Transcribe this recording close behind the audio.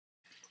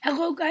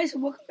Hello guys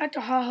and welcome back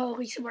to Haha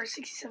Lisa Bar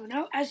 67.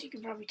 As you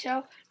can probably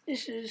tell,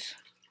 this is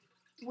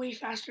way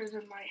faster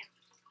than my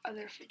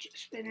other fidget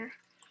spinner.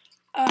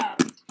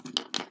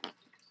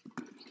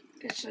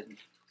 It's a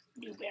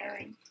new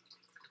bearing.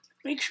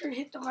 Make sure to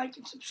hit the like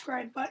and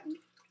subscribe button.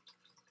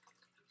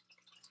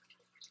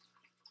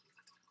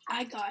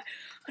 I got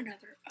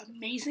another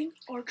amazing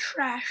or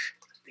trash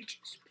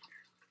fidget spinner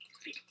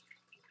video.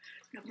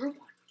 Number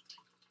 1.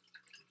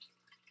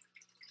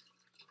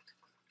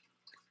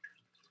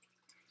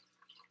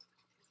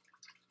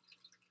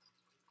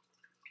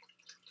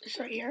 This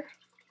right here,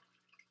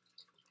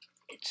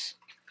 it's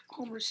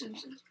Homer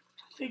Simpson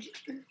fidget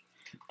spinner,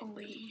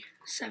 only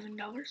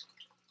 $7.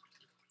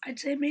 I'd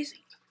say amazing.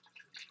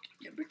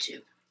 Number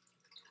 2,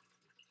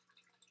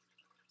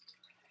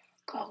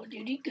 Call of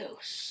Duty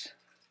Ghosts.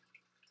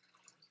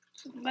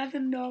 It's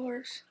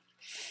 $11,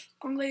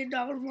 only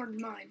 $1 more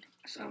than mine,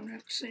 so I'm gonna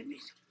have to say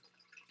amazing.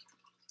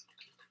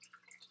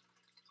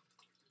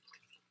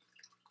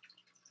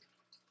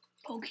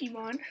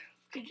 Pokemon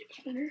fidget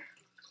spinner,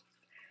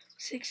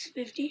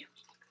 $6.50,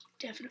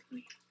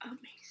 definitely amazing.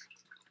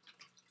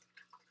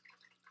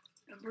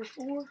 Number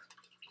 4,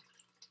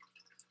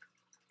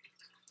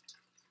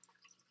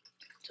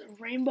 it's a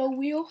rainbow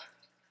wheel.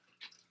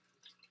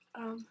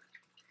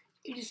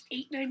 It is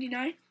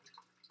 $8.99.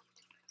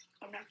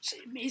 I'm not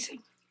saying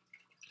amazing.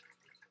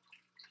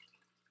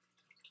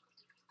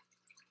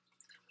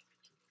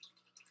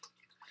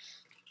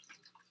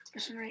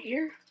 This one right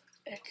here,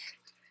 it's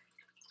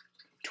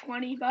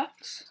 $20.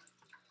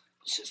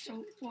 This is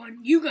the one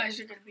you guys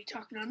are going to be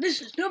talking on.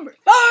 This is number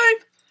 5.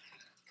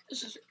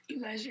 This is what you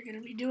guys are going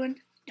to be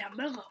doing down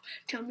below.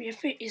 Tell me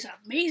if it is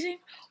amazing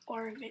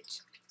or if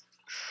it's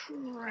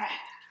trash.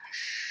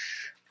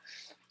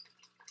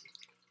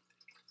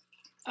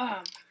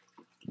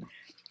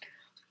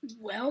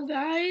 Well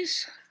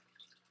guys,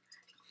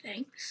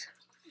 thanks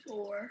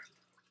for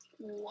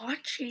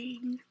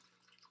watching.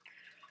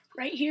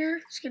 Right here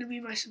is going to be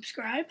my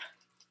subscribe.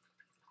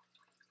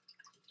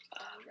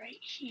 Right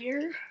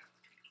here.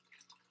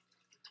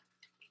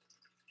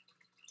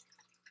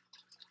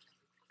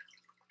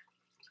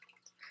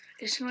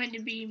 It's going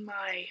to be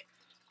my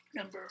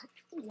number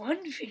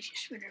 1 fidget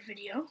spinner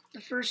video, the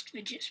first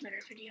fidget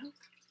spinner video.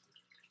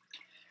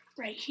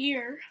 Right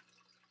here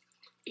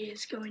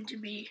is going to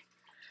be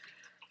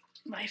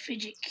my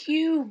fidget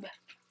cube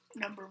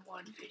number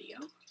 1 video.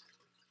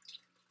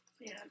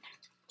 And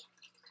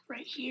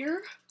right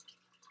here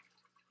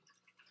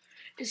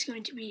is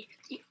going to be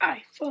the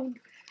iPhone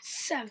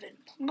 7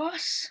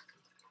 Plus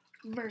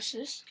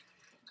versus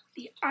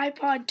the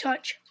iPod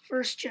Touch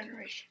first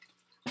generation.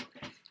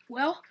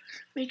 Well,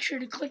 make sure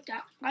to click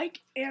that like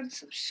and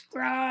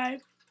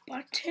subscribe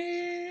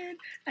button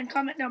and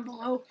comment down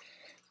below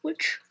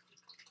if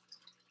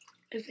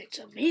it's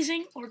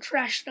amazing or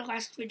trash the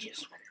last fidget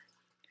spinner.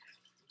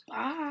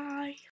 Bye.